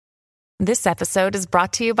This episode is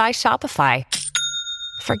brought to you by Shopify.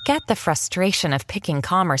 Forget the frustration of picking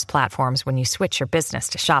commerce platforms when you switch your business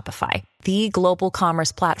to Shopify, the global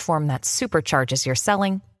commerce platform that supercharges your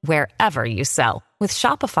selling wherever you sell. With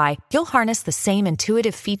Shopify, you'll harness the same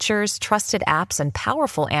intuitive features, trusted apps, and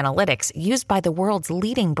powerful analytics used by the world's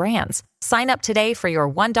leading brands. Sign up today for your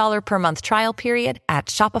 $1 per month trial period at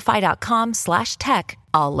shopify.com/tech,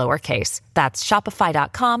 all lowercase. That's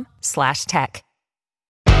shopify.com/tech.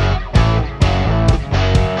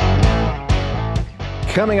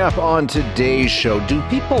 Coming up on today's show, do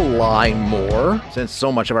people lie more? Since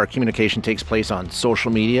so much of our communication takes place on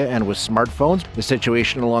social media and with smartphones, the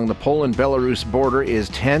situation along the Poland-Belarus border is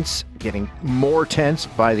tense, getting more tense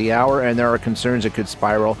by the hour, and there are concerns it could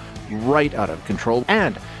spiral right out of control.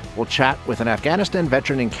 And we'll chat with an Afghanistan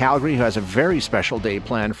veteran in Calgary who has a very special day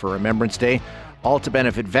planned for Remembrance Day, all to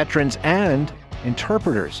benefit veterans and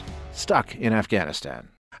interpreters stuck in Afghanistan.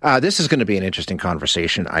 This is going to be an interesting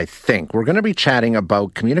conversation, I think. We're going to be chatting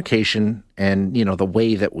about communication and, the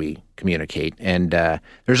way that we communicate. And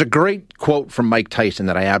there's a great quote from Mike Tyson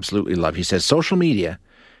that I absolutely love. He says, social media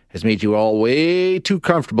has made you all way too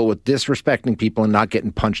comfortable with disrespecting people and not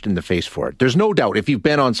getting punched in the face for it. There's no doubt, if you've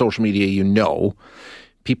been on social media,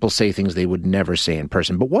 people say things they would never say in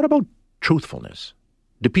person. But what about truthfulness?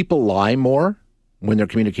 Do people lie more when they're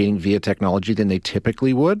communicating via technology than they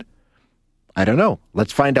typically would? I don't know.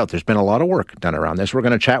 Let's find out. There's been a lot of work done around this. We're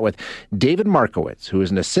going to chat with David Markowitz, who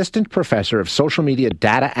is an assistant professor of social media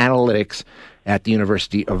data analytics at the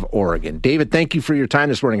University of Oregon. David, thank you for your time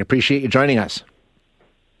this morning. Appreciate you joining us.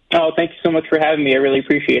 Oh, thank you so much for having me. I really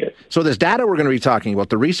appreciate it. So this data we're going to be talking about,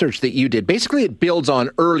 the research that you did, basically it builds on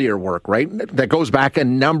earlier work, right? That goes back a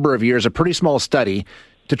number of years, a pretty small study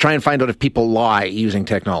to try and find out if people lie using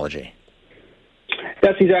technology.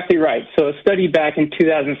 That's exactly right. So a study back in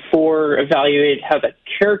 2004 evaluated how the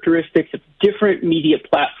characteristics of different media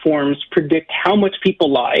platforms predict how much people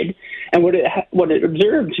lied. And what it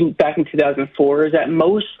observed back in 2004 is that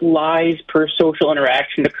most lies per social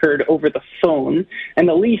interaction occurred over the phone, and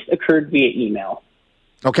the least occurred via email.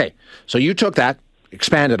 Okay, so you took that,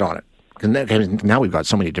 expanded on it. And now we've got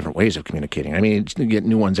so many different ways of communicating. I mean, you get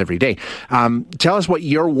new ones every day. Tell us what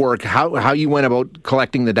your work, how you went about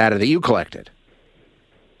collecting the data that you collected.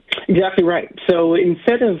 Exactly right. So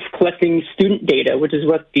instead of collecting student data, which is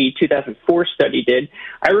what the 2004 study did,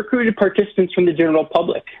 I recruited participants from the general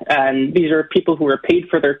public. And these are people who were paid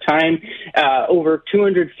for their time. Over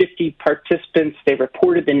 250 participants, they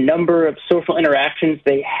reported the number of social interactions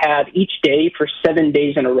they had each day for 7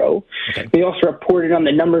 days in a row. Okay. They also reported on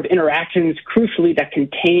the number of interactions, crucially, that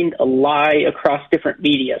contained a lie across different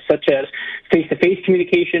media, such as face-to-face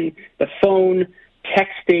communication, the phone,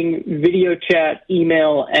 texting, video chat,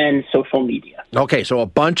 email, and social media. Okay, so a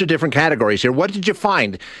bunch of different categories here. What did you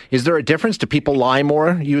find? Is there a difference? Do people lie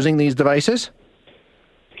more using these devices?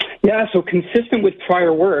 Yeah, so consistent with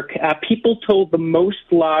prior work, people told the most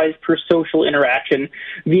lies per social interaction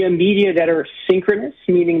via media that are synchronous,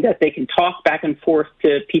 meaning that they can talk back and forth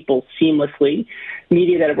to people seamlessly,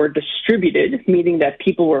 media that were distributed, meaning that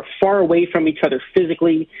people were far away from each other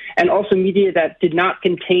physically, and also media that did not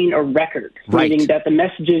contain a record, meaning that the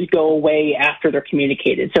messages go away after they're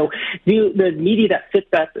communicated. So the media that fits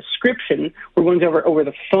that description were ones over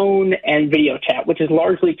the phone and video chat, which is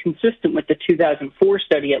largely consistent with the 2004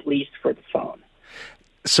 study, at least for the phone.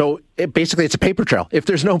 So basically it's a paper trail. If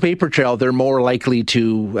there's no paper trail, they're more likely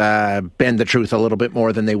to bend the truth a little bit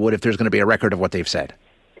more than they would if there's going to be a record of what they've said.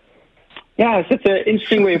 Yeah, that's an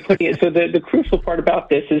interesting way of putting it. So the crucial part about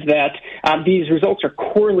this is that these results are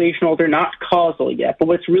correlational. They're not causal yet. But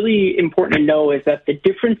what's really important to know is that the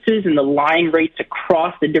differences in the lying rates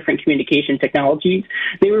across the different communication technologies,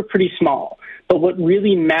 they were pretty small. But what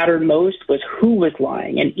really mattered most was who was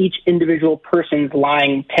lying and each individual person's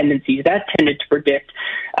lying tendencies. That tended to predict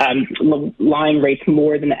lying rates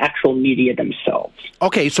more than the actual media themselves.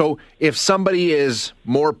 Okay, so if somebody is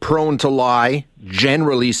more prone to lie,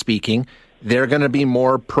 generally speaking, they're going to be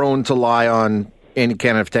more prone to lie on any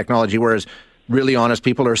kind of technology, whereas really honest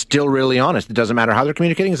people are still really honest. It doesn't matter how they're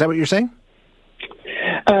communicating. Is that what you're saying?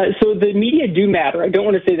 So the media do matter. I don't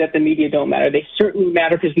want to say that the media don't matter. They certainly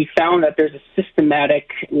matter because we found that there's a systematic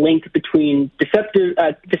link between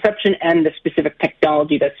deception and the specific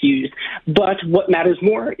technology that's used. But what matters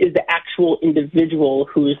more is the actual individual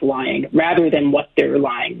who is lying rather than what they're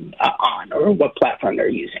lying on or what platform they're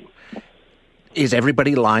using. Is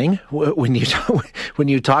everybody lying? When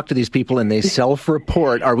you talk to these people and they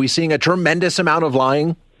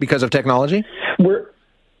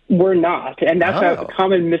We're not, and that's a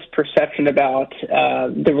common misperception about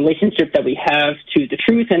the relationship that we have to the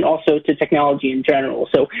truth and also to technology in general.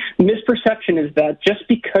 So the misperception is that just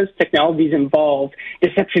because technology is involved,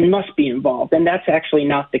 deception must be involved, and that's actually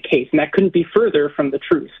not the case, and that couldn't be further from the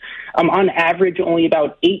truth. On average, only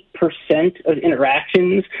about 8% of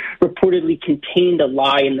interactions reportedly contained a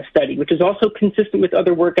lie in the study, which is also consistent with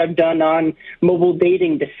other work I've done on mobile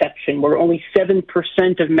dating deception, where only 7%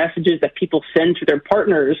 of messages that people send to their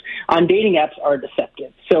partners on dating apps are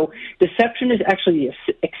deceptive. So deception is actually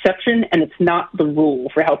the exception, and it's not the rule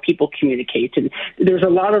for how people communicate. And there's a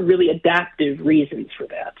lot of really adaptive reasons for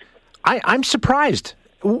that. I'm surprised.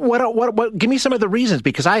 What? Give me some of the reasons,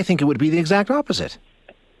 because I think it would be the exact opposite.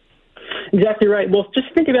 Exactly right. Well,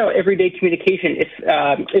 just think about everyday communication.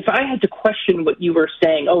 If I had to question what you were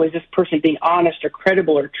saying, is this person being honest or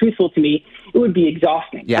credible or truthful to me, it would be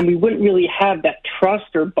exhausting. Yeah. And we wouldn't really have that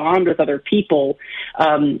trust or bond with other people.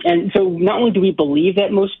 And so not only do we believe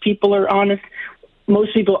that most people are honest,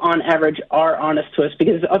 most people on average are honest to us,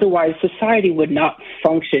 because otherwise society would not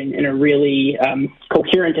function in a really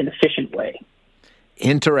coherent and efficient way.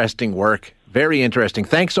 Interesting work. Very interesting.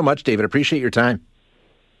 Thanks so much, David. Appreciate your time.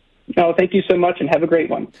 No, thank you so much, and have a great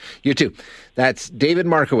one. You too. That's David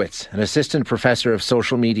Markowitz, an assistant professor of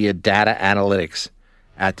social media data analytics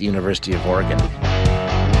at the University of Oregon.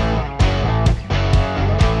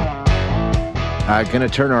 Going to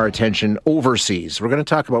turn our attention overseas. We're going to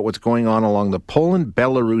talk about what's going on along the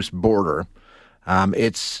Poland-Belarus border.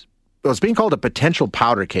 It's being called a potential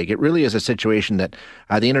powder keg. It really is a situation that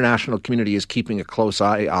the international community is keeping a close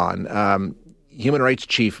eye on. Human Rights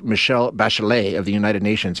Chief Michelle Bachelet of the United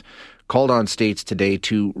Nations called on states today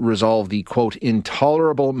to resolve the, quote,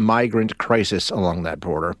 intolerable migrant crisis along that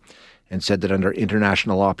border, and said that under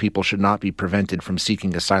international law, people should not be prevented from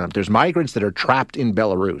seeking asylum. There's migrants that are trapped in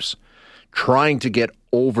Belarus trying to get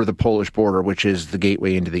over the Polish border, which is the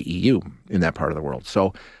gateway into the EU in that part of the world.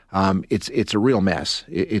 So it's a real mess.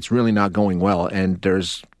 It's really not going well, and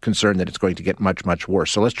there's concern that it's going to get much, much worse.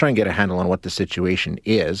 So let's try and get a handle on what the situation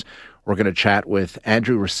is. We're going to chat with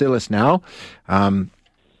Andrew Rossilis now.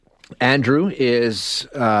 Andrew is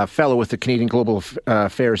a fellow with the Canadian Global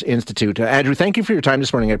Affairs Institute. Andrew, thank you for your time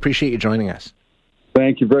this morning. I appreciate you joining us.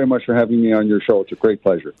 Thank you very much for having me on your show. It's a great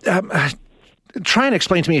pleasure. Try and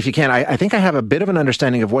explain to me, if you can. I think I have a bit of an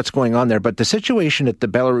understanding of what's going on there, but the situation at the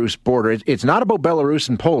Belarus border, it's not about Belarus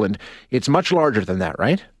and Poland. It's much larger than that,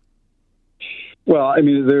 right? Well, I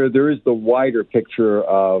mean, there is the wider picture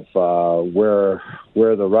of where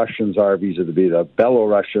the Russians are vis-a-vis the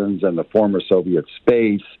Belarusians and the former Soviet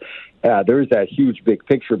space. There is that huge big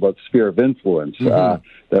picture about the sphere of influence that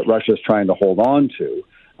Russia is trying to hold on to.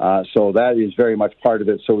 So that is very much part of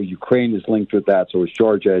it. So Ukraine is linked with that. So is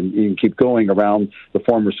Georgia, and you can keep going around the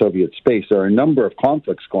former Soviet space. There are a number of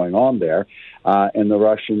conflicts going on there, and the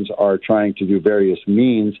Russians are trying to do various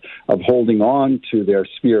means of holding on to their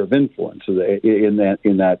sphere of influence in that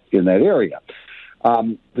area.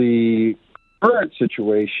 The current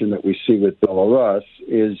situation that we see with Belarus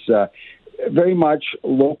is very much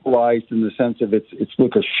localized in the sense of it's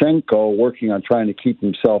Lukashenko working on trying to keep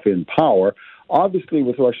himself in power, obviously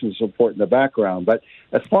with Russian support in the background. But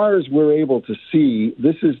as far as we're able to see,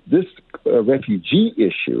 this refugee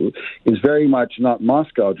issue is very much not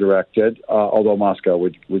Moscow directed, although Moscow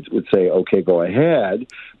would say, okay, go ahead.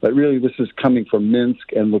 But really this is coming from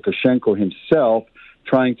Minsk and Lukashenko himself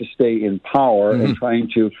trying to stay in power and trying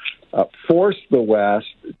to force the West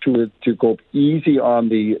to go easy on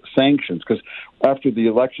the sanctions. Because after the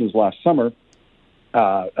elections last summer,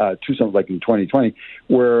 something like in 2020,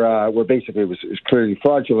 where basically it was clearly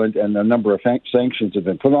fraudulent and a number of sanctions have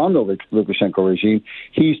been put on the Lukashenko regime,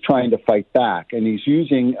 he's trying to fight back. And he's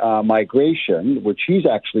using migration, which he's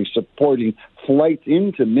actually supporting flights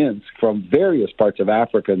into Minsk from various parts of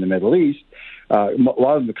Africa and the Middle East, a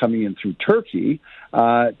lot of them coming in through Turkey,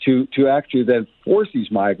 to actually then force these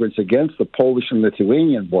migrants against the Polish and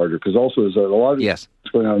Lithuanian border, because also there's a lot of this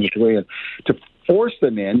going on in Lithuania, to force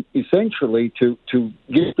them in, essentially to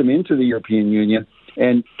get them into the European Union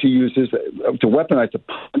and to use this, to weaponize, to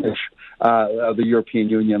punish the European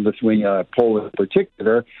Union, Lithuania, Poland in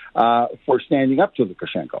particular, for standing up to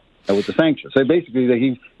Lukashenko with the sanctions. So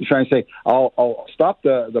basically, he's trying to say, I'll stop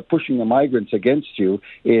the pushing the migrants against you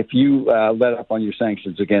if you let up on your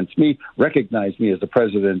sanctions against me, recognize me as the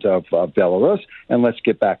president of Belarus, and let's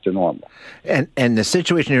get back to normal. And the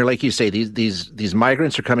situation here, like you say, these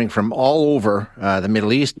migrants are coming from all over the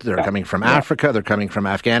Middle East. They're coming from Africa. They're coming from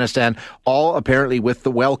Afghanistan, all apparently with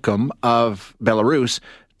the welcome of Belarus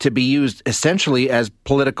to be used essentially as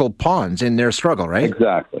political pawns in their struggle, right?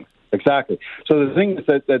 Exactly. Exactly. So the thing is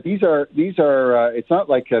that these are it's not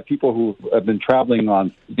like people who have been traveling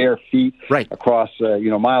on bare feet across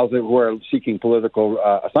miles who are seeking political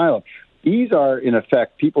asylum. These are in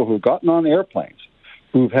effect people who've gotten on airplanes,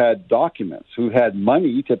 who've had documents, who've had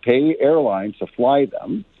money to pay airlines to fly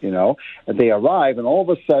them, and they arrive, and all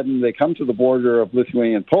of a sudden they come to the border of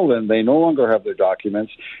Lithuania and Poland. They no longer have their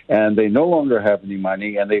documents, and they no longer have any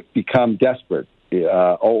money, and they've become desperate. In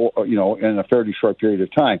a fairly short period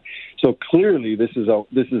of time. So clearly, this is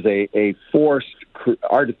a forced,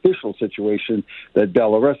 artificial situation that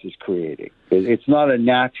Belarus is creating. It's not a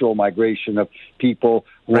natural migration of people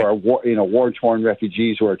who are war-torn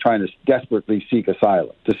refugees who are trying to desperately seek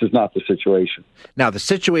asylum. This is not the situation. Now, the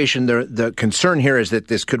situation, the concern here is that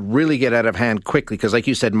this could really get out of hand quickly because, like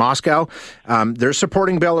you said, Moscow, they're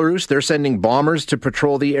supporting Belarus. They're sending bombers to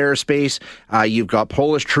patrol the airspace. You've got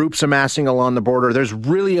Polish troops amassing along the border. There's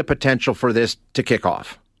really a potential for this to kick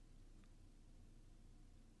off.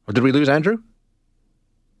 Or did we lose Andrew?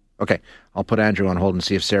 Okay, I'll put Andrew on hold and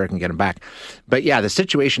see if Sarah can get him back. But yeah, the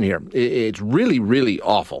situation here, it's really, really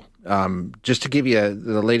awful. Just to give you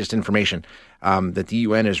the latest information that the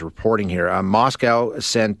UN is reporting here, Moscow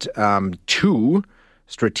sent 2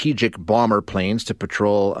 strategic bomber planes to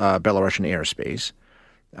patrol Belarusian airspace.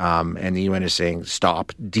 And the UN is saying,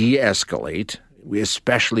 stop, de-escalate,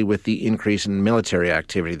 especially with the increase in military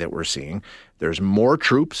activity that we're seeing. There's more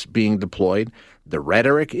troops being deployed. The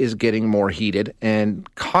rhetoric is getting more heated,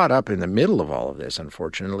 and caught up in the middle of all of this,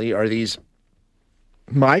 unfortunately, are these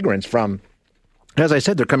migrants from, as I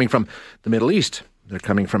said, they're coming from the Middle East. They're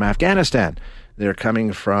coming from Afghanistan. They're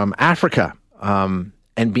coming from Africa, and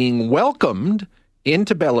being welcomed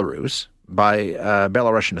into Belarus by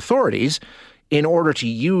Belarusian authorities in order to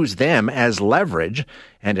use them as leverage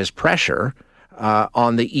and as pressure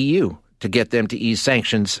on the EU to get them to ease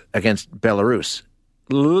sanctions against Belarus.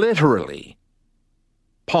 Literally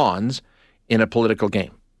pawns in a political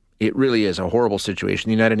game. It really is a horrible situation.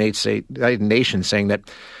 The United Nations saying that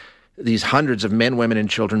these hundreds of men, women, and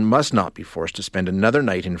children must not be forced to spend another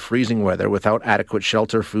night in freezing weather without adequate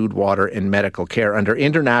shelter, food, water, and medical care. Under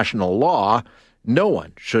international law, no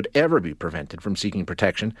one should ever be prevented from seeking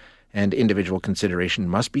protection, and individual consideration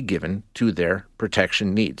must be given to their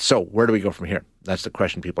protection needs. So where do we go from here? That's the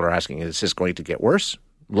question people are asking. Is this going to get worse?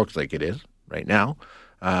 Looks like it is right now.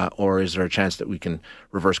 Or is there a chance that we can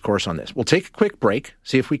reverse course on this? We'll take a quick break,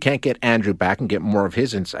 see if we can't get Andrew back and get more of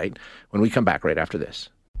his insight when we come back right after this.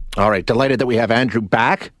 All right, delighted that we have Andrew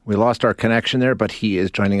back. We lost our connection there, but he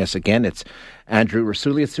is joining us again. It's Andrew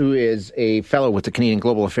Rasulias, who is a fellow with the Canadian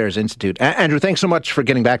Global Affairs Institute. Andrew, thanks so much for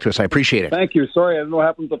getting back to us. I appreciate it. Thank you. Sorry, I don't know what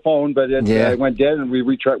happened to the phone, but it went dead and we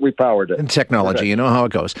repowered it. And technology, you know how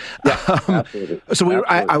it goes. Yeah, absolutely. So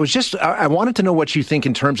I wanted to know what you think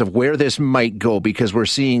in terms of where this might go, because we're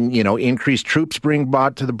seeing, increased troops being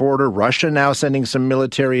brought to the border, Russia now sending some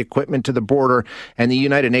military equipment to the border, and the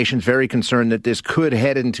United Nations very concerned that this could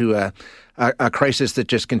head into a crisis that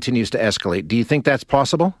just continues to escalate. Do you think that's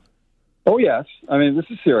possible? Oh, yes. I mean, this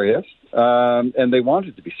is serious, and they want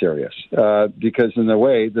it to be serious because, in a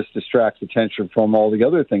way, this distracts attention from all the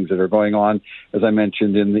other things that are going on, as I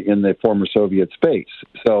mentioned, in the former Soviet space.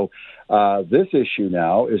 So this issue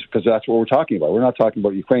now is because that's what we're talking about. We're not talking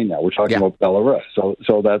about Ukraine now. We're talking about Belarus.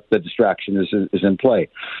 So that the distraction is in play.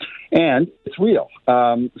 And it's real.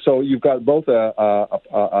 So you've got both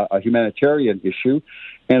a humanitarian issue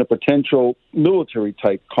and a potential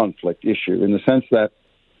military-type conflict issue, in the sense that,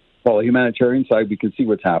 well, the humanitarian side, we can see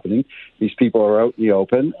what's happening. These people are out in the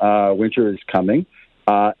open. Winter is coming,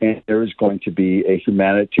 and there is going to be a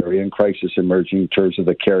humanitarian crisis emerging in terms of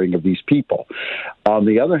the caring of these people. On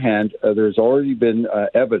the other hand, there's already been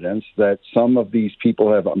evidence that some of these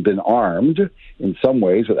people have been armed in some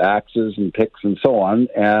ways with axes and picks and so on,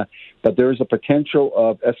 but there is a potential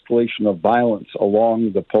of escalation of violence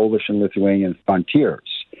along the Polish and Lithuanian frontiers.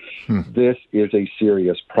 This is a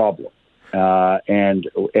serious problem. And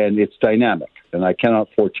it's dynamic, and I cannot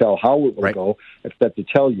foretell how it will go, except to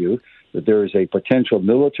tell you that there is a potential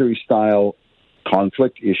military-style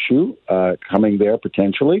conflict issue coming there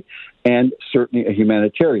potentially, and certainly a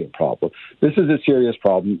humanitarian problem. This is a serious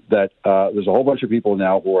problem that there's a whole bunch of people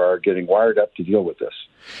now who are getting wired up to deal with this.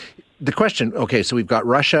 The question, okay, so we've got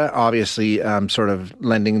Russia obviously sort of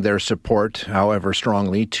lending their support, however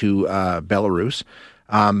strongly, to Belarus.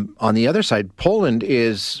 On the other side, Poland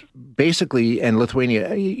is basically, and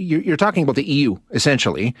Lithuania, you're talking about the EU,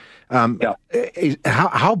 essentially.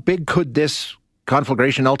 How big could this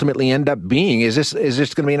conflagration ultimately end up being? Is this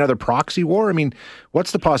going to be another proxy war? I mean,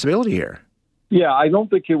 what's the possibility here? Yeah, I don't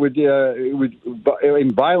think it would.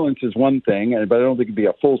 Violence is one thing, but I don't think it'd be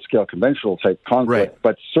a full-scale conventional type conflict. Right.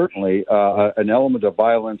 But certainly, an element of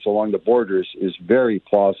violence along the borders is very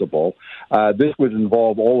plausible. This would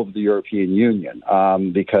involve all of the European Union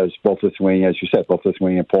because both Lithuania, as you said, both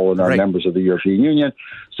Lithuania and Poland are Right. members of the European Union.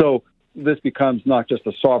 So this becomes not just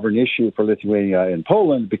a sovereign issue for Lithuania and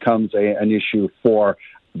Poland; it becomes an issue for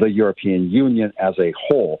the European Union as a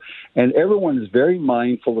whole. And everyone is very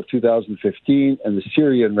mindful of 2015 and the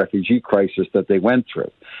Syrian refugee crisis that they went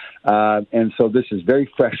through. And so this is very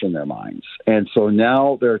fresh in their minds. And so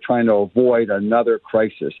now they're trying to avoid another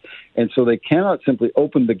crisis. And so they cannot simply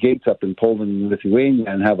open the gates up in Poland and Lithuania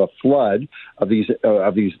and have a flood of these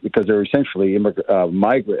because they're essentially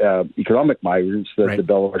economic migrants that Right. the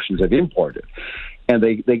Belarusians have imported. And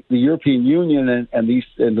the European Union and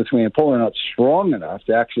Lithuania and Poland are not strong enough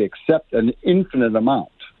to actually accept an infinite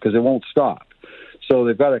amount because it won't stop. So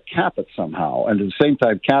they've got to cap it somehow, and at the same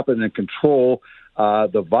time cap it and control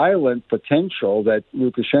the violent potential that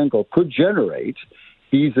Lukashenko could generate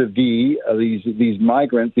vis-a-vis these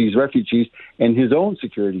migrants, these refugees, and his own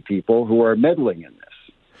security people who are meddling in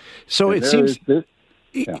this. So And it seems...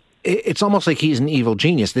 yeah. It's almost like he's an evil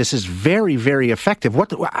genius. This is very, very effective.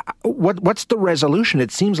 What's the resolution?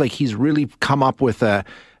 It seems like he's really come up with an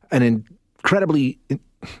incredibly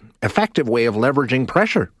effective way of leveraging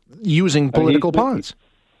pressure using political pawns.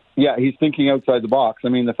 Yeah, he's thinking outside the box. I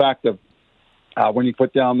mean, the fact of when he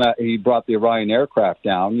put down that he brought the Orion aircraft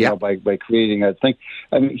down, you know, by creating a thing.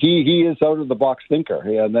 I mean, he is out of the box thinker.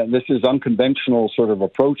 And this is unconventional sort of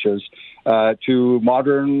approaches to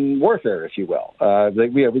modern warfare, if you will.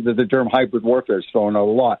 The term hybrid warfare is thrown out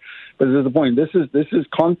a lot, but there's the point. This is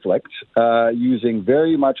conflict using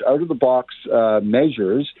very much out of the box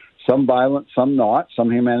measures. Some violent, some not, some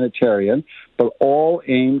humanitarian, but all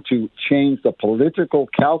aimed to change the political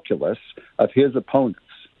calculus of his opponents.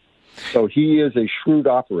 So he is a shrewd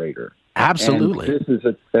operator. Absolutely.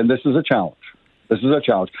 And this is a challenge. This is a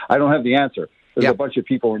challenge. I don't have the answer. There's Yeah. a bunch of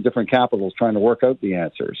people in different capitals trying to work out the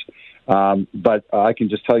answers. But I can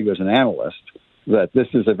just tell you as an analyst that this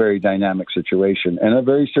is a very dynamic situation and a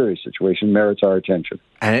very serious situation, merits our attention.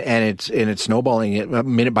 And it's snowballing it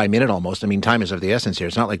minute by minute almost. I mean, time is of the essence here.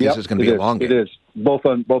 It's not like this is going to be a long game. It is, both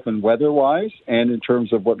in weather-wise and in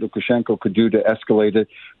terms of what Lukashenko could do to escalate it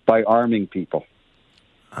by arming people.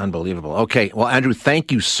 Unbelievable. Okay. Well, Andrew, thank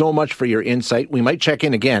you so much for your insight. We might check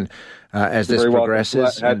in again as this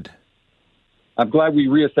progresses. I'm glad we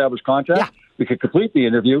reestablished contact. Yeah. We could complete the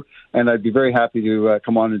interview, and I'd be very happy to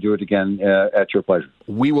come on and do it again at your pleasure.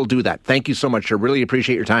 We will do that. Thank you so much, sir. Really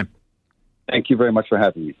appreciate your time. Thank you very much for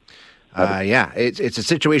having me. It's a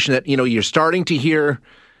situation that, you're starting to hear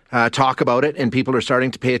talk about it, and people are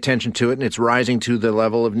starting to pay attention to it, and it's rising to the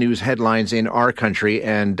level of news headlines in our country.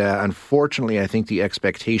 And unfortunately, I think the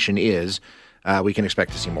expectation is we can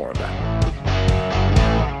expect to see more of that.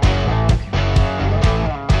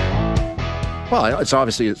 Well,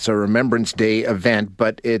 it's a Remembrance Day event,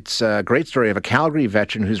 but it's a great story of a Calgary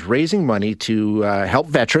veteran who's raising money to help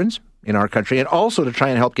veterans in our country and also to try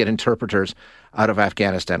and help get interpreters out of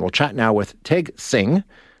Afghanistan. We'll chat now with Teg Singh,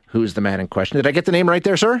 who's the man in question. Did I get the name right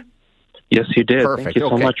there, sir? Yes, you did. Perfect. Thank you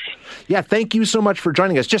so much. Yeah, thank you so much for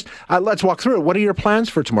joining us. Just let's walk through it. What are your plans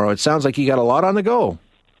for tomorrow? It sounds like you got a lot on the go.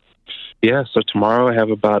 Yeah, so tomorrow I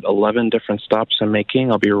have about 11 different stops I'm making.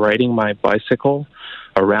 I'll be riding my bicycle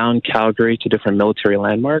around Calgary to different military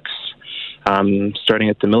landmarks, starting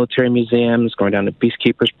at the military museums, going down to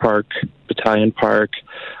Peacekeepers Park, Battalion Park,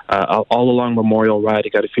 all along Memorial Ride. I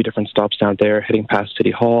got a few different stops down there, heading past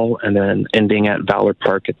City Hall, and then ending at Valor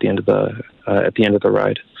Park at the end of the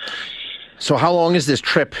ride. So how long is this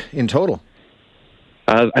trip in total?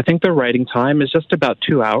 I think the riding time is just about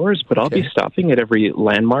 2 hours, but I'll be stopping at every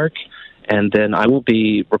landmark, and then I will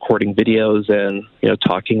be recording videos and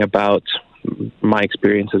talking about my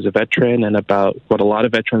experience as a veteran and about what a lot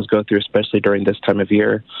of veterans go through, especially during this time of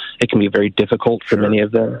year. It can be very difficult for many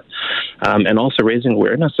of them. And also raising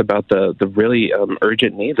awareness about the really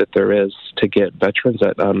urgent need that there is to get veterans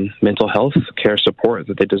that mental health care support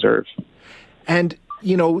that they deserve. And,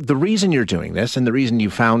 the reason you're doing this and the reason you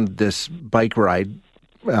found this bike ride,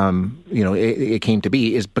 it came to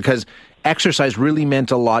be is because exercise really meant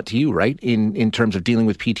a lot to you, right? In terms of dealing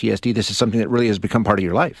with PTSD, this is something that really has become part of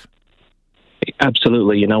your life.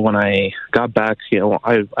 Absolutely. When I got back,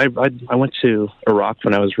 I went to Iraq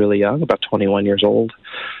when I was really young, about 21 years old.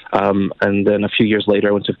 And then a few years later,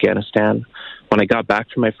 I went to Afghanistan. When I got back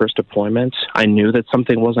from my first deployment, I knew that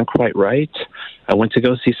something wasn't quite right. I went to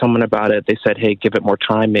go see someone about it. They said, hey, give it more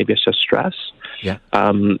time. Maybe it's just stress. Yeah.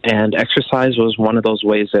 And exercise was one of those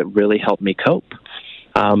ways that really helped me cope.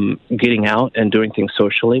 getting out and doing things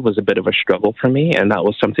socially was a bit of a struggle for me, and that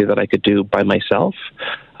was something that I could do by myself.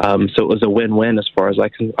 So it was a win-win as far as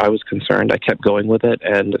I was concerned. I kept going with it,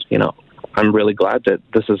 and I'm really glad that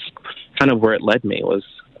this is kind of where it led me, was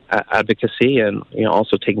advocacy and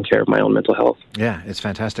also taking care of my own mental health. Yeah, it's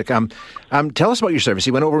fantastic. Tell us about your service.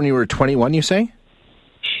 You went over when you were 21, you say?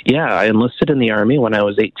 Yeah, I enlisted in the Army when I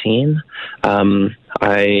was 18.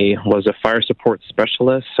 I was a fire support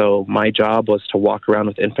specialist, so my job was to walk around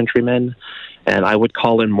with infantrymen, and I would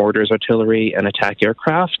call in mortars, artillery, and attack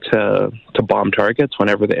aircraft to bomb targets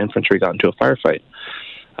whenever the infantry got into a firefight.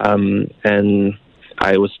 And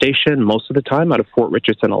I was stationed most of the time out of Fort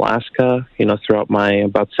Richardson, Alaska, throughout my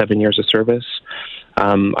about 7 years of service.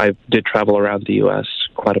 I did travel around the U.S.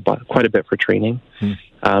 quite a bit for training.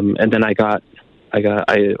 And then I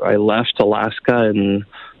left Alaska in,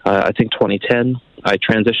 I think, 2010. I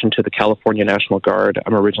transitioned to the California National Guard.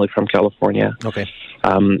 I'm originally from California. Okay.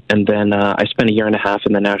 And then I spent a year and a half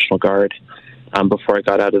in the National Guard before I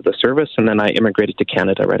got out of the service, and then I immigrated to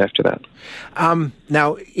Canada right after that.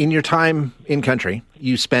 Now, in your time in country,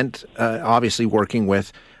 you spent obviously working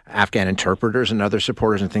with Afghan interpreters and other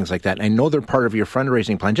supporters and things like that. And I know they're part of your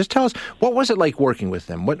fundraising plan. Just tell us, what was it like working with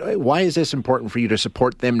them? Why is this important for you to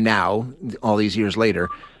support them now, all these years later,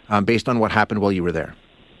 based on what happened while you were there?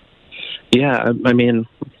 Yeah, I mean,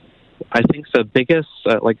 I think the biggest,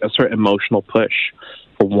 a sort of emotional push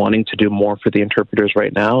for wanting to do more for the interpreters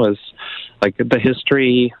right now is like the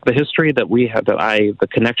history that we have, the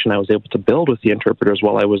connection I was able to build with the interpreters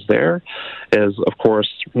while I was there is, of course,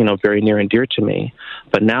 very near and dear to me.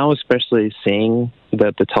 But now, especially seeing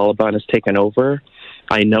that the Taliban has taken over,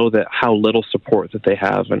 I know that how little support that they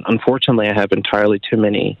have. And unfortunately, I have entirely too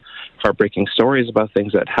many heartbreaking stories about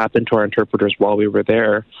things that happened to our interpreters while we were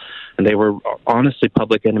there. And they were honestly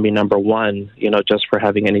public enemy number one, just for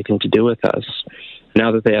having anything to do with us.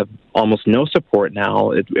 Now that they have almost no support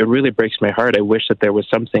now, it really breaks my heart. I wish that there was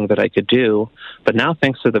something that I could do. But now,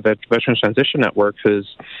 thanks to the Veterans Transition Network, who's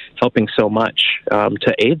helping so much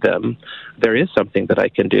to aid them, there is something that I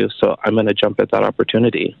can do. So I'm going to jump at that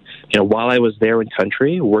opportunity. While I was there in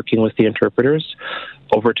country, working with the interpreters,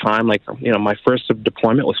 over time, my first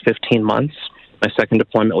deployment was 15 months. My second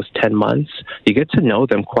deployment was 10 months. You get to know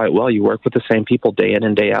them quite well. You work with the same people day in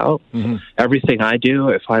and day out. Mm-hmm. Everything I do,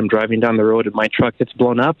 if I'm driving down the road and my truck gets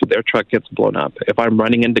blown up, their truck gets blown up. If I'm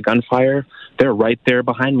running into gunfire, they're right there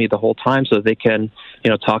behind me the whole time so they can,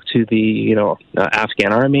 talk to the,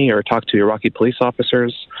 Afghan army or talk to Iraqi police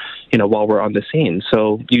officers, while we're on the scene.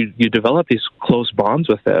 So you develop these close bonds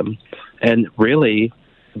with them, and really,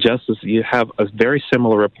 just as you have a very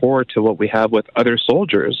similar rapport to what we have with other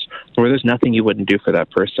soldiers, where there's nothing you wouldn't do for that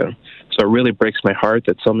person. So it really breaks my heart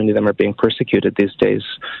that so many of them are being persecuted these days,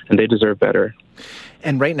 and they deserve better.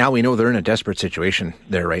 And right now, we know they're in a desperate situation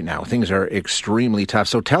there right now. Things are extremely tough.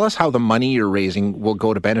 So tell us how the money you're raising will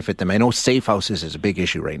go to benefit them. I know safe houses is a big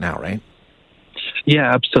issue right now, right?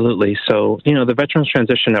 Yeah, absolutely. So, the Veterans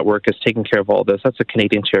Transition Network is taking care of all this. That's a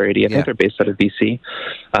Canadian charity. I think they're based out of BC.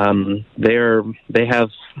 They have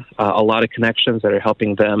a lot of connections that are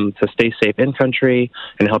helping them to stay safe in country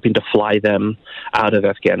and helping to fly them out of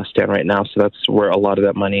Afghanistan right now. So that's where a lot of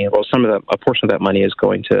that money, a portion of that money is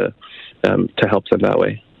going to help them that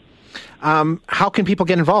way. How can people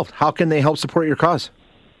get involved? How can they help support your cause?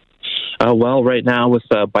 Well, right now with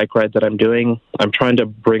the bike ride that I'm doing, I'm trying to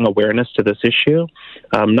bring awareness to this issue,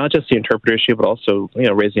 not just the interpreter issue, but also,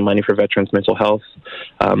 raising money for veterans' mental health.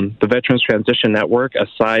 The Veterans Transition Network,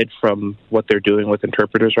 aside from what they're doing with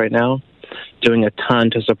interpreters right now, doing a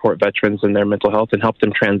ton to support veterans in their mental health and help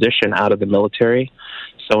them transition out of the military.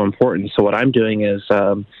 So important. So what I'm doing is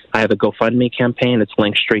I have a GoFundMe campaign. It's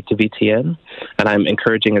linked straight to VTN, and I'm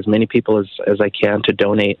encouraging as many people as I can to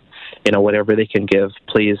donate. Whatever they can give,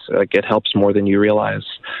 please. It helps more than you realize.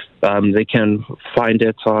 They can find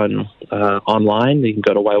it online. You can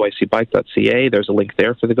go to yycbike.ca. There's a link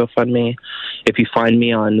there for the GoFundMe. If you find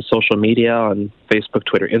me on social media, on Facebook,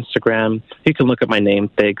 Twitter, Instagram, you can look at my name,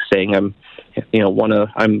 Theg, saying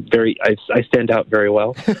I stand out very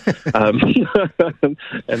well.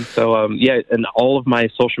 And so, and all of my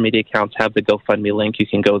social media accounts have the GoFundMe link. You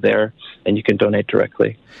can go there and you can donate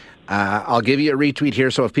directly. I'll give you a retweet here,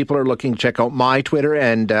 so if people are looking, check out my Twitter,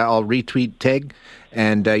 and I'll retweet Teg,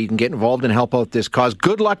 and you can get involved and help out this cause.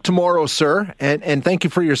 Good luck tomorrow, sir, and thank you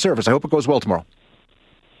for your service. I hope it goes well tomorrow.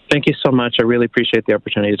 Thank you so much. I really appreciate the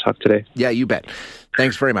opportunity to talk today. Yeah, you bet.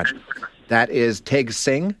 Thanks very much. That is Teg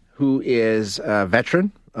Singh, who is a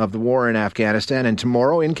veteran of the war in Afghanistan, and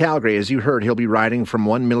tomorrow in Calgary, as you heard, he'll be riding from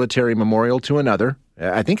one military memorial to another.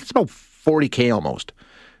 I think it's about 40K almost.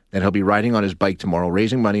 And he'll be riding on his bike tomorrow,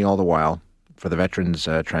 raising money all the while for the Veterans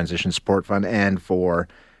Transition Support Fund and for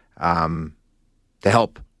to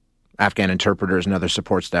help Afghan interpreters and other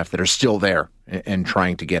support staff that are still there and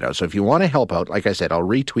trying to get out. So if you want to help out, like I said, I'll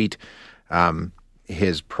retweet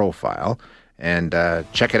his profile and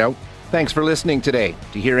check it out. Thanks for listening today.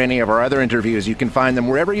 To hear any of our other interviews, you can find them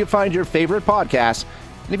wherever you find your favorite podcasts.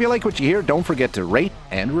 And if you like what you hear, don't forget to rate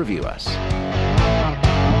and review us.